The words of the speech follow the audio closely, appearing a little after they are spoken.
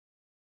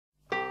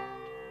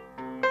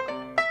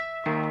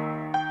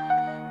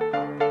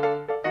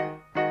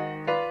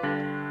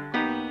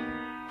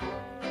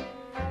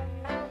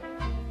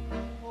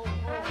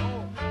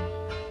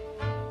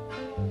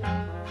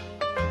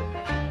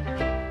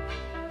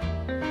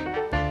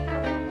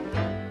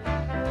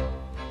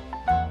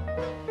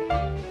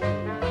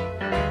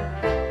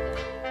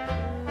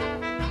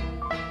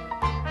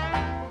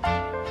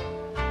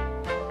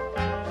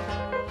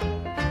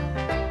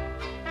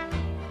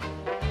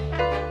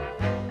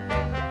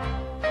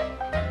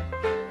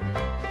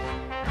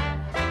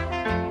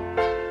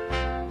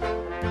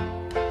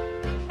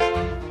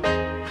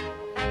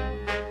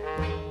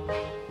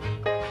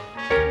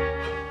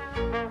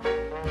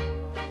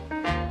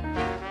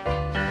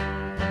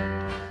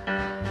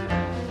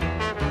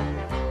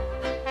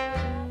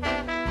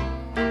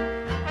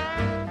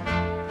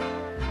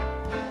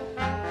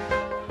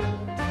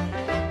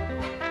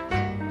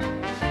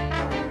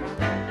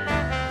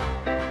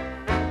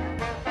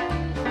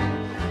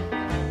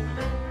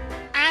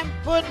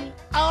putting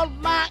all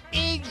my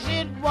eggs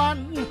in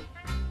one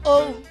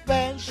old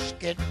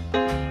basket.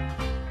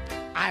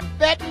 I'm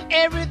betting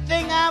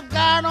everything I've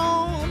got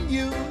on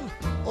you,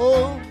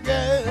 oh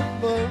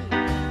girl.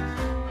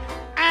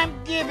 I'm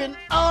giving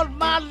all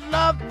my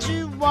love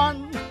to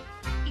one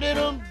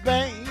little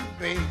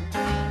baby.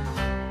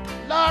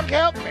 Lord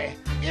help me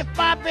if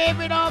my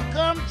baby don't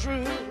come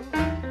true.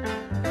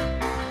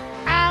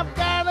 I've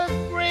got a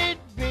great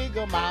big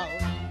amount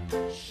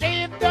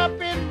saved up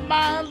in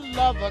my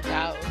love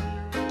account,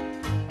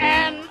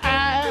 and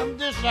I've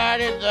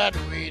decided that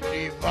we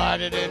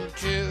divide it in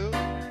two.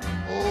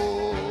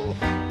 Oh,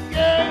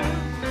 yeah,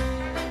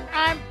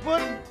 I'm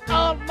putting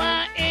all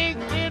my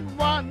eggs in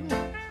one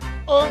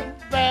old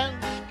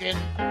basket.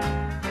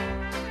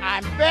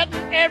 I'm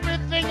betting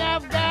everything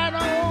I've got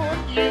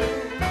on you.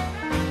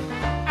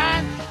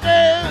 I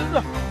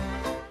said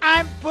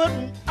I'm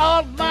putting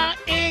all my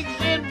eggs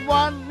in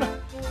one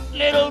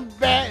little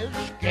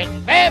basket.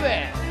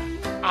 Baby,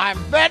 I'm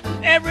betting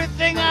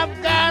everything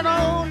I've got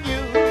on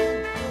you.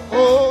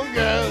 Oh,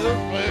 yeah,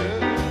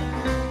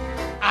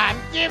 I'm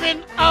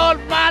giving all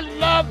my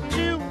love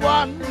to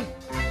one.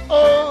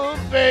 Oh,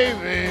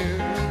 baby,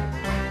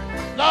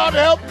 Lord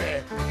help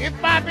me if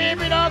my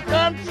baby don't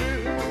come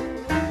true.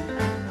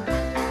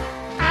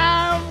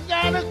 I've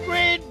got a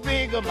great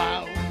big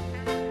amount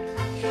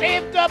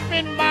saved up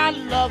in my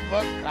love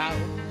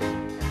account,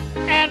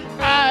 and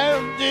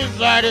I've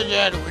decided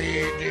that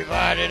we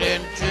divide it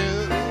in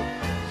two.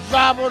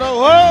 Sabo the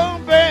whole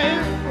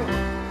baby,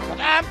 but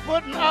I'm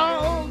putting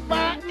all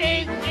my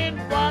eggs in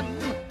one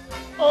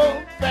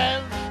old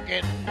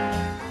basket,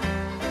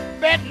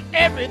 betting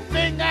everything